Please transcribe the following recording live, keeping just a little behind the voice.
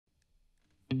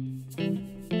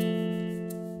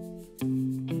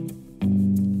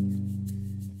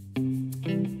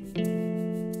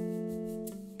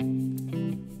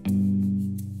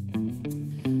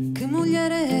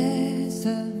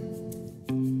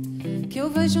eu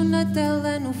vejo na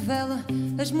telenovela.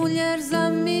 As mulheres à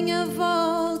minha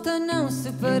volta não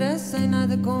se parecem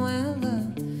nada com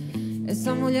ela.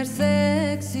 Essa mulher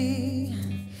sexy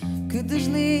que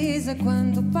desliza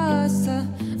quando passa,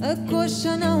 a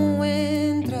coxa não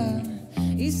entra,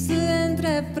 e se entra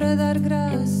é para dar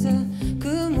graça.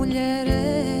 Que mulher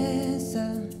é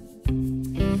essa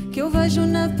que eu vejo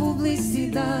na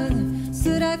publicidade?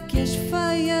 Será que as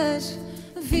feias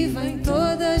vivem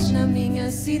todas na minha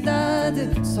cidade?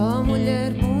 Só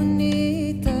mulher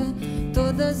bonita,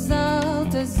 todas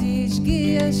altas e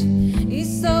esguias, e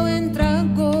só entra a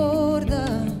gorda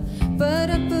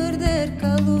para perder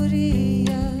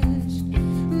calorias.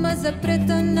 Mas a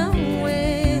preta não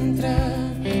entra,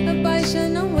 a baixa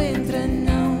não entra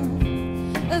não,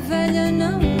 a velha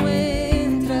não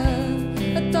entra,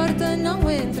 a torta não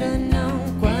entra não.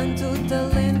 Quanto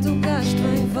talento gasto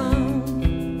em vão,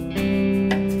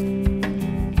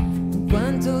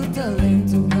 quanto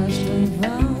talento gasto em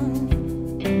vão.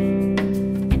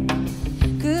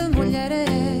 Que mulher é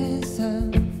essa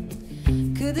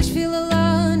que desfila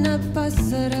lá na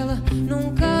passarela?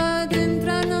 Nunca há de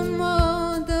entrar na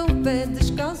moda o pé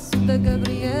descalço da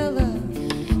Gabriela.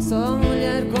 Só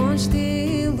mulher com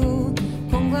estilo,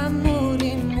 com glamour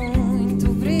e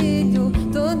muito brilho.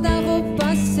 Toda a roupa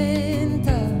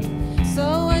assenta,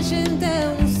 só a gente é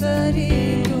um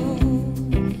sarilho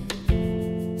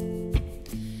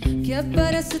que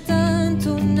aparece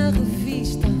tanto na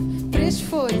revista. 3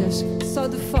 folhas só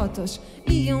de fotos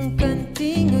e um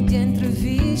cantinho de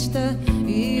entrevista.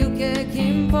 E o que é que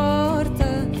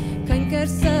importa? Quem quer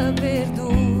saber do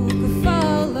que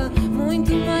fala,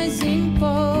 muito mais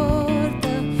importa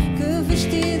que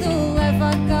vestido leva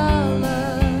a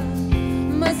cala.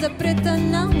 Mas a preta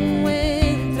não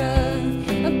entra,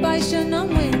 a baixa não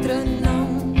entra não,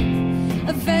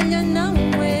 a velha não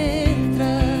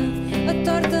entra, a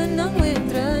torta não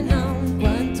entra não.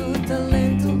 Quanto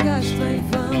talento gasto em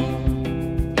vão,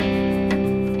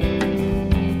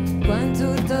 quanto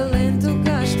talento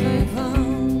gasto em vão.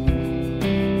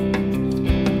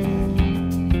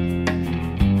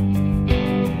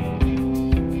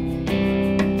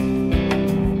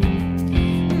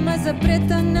 Mas a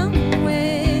preta não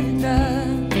entra,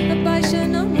 a baixa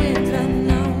não entra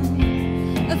não,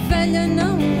 a velha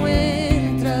não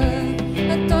entra,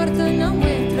 a torta não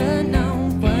entra não.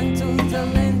 Quanto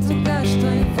talento gasto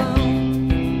em vão,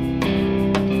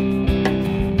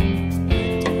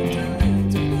 quanto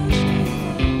talento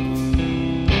gasto em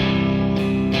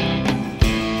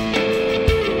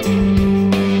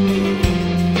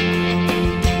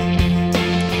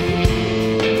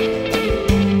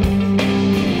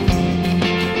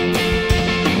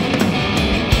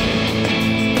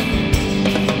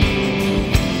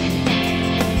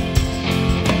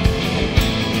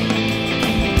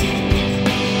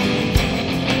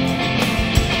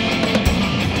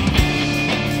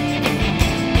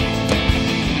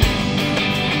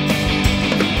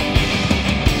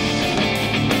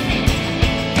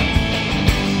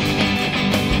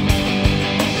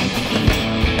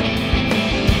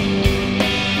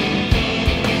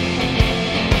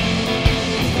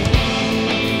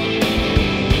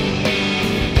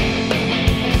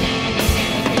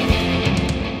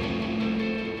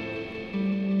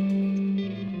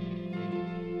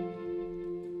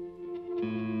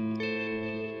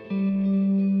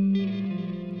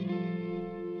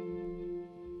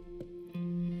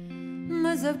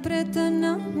Mas a preta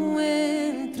não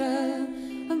entra,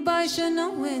 a baixa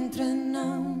não entra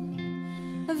não,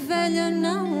 a velha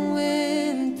não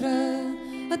entra,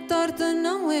 a torta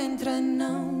não entra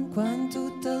não.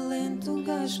 Quanto talento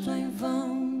gasto em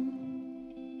vão,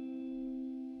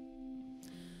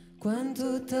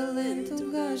 quanto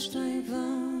talento gasto em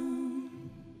vão.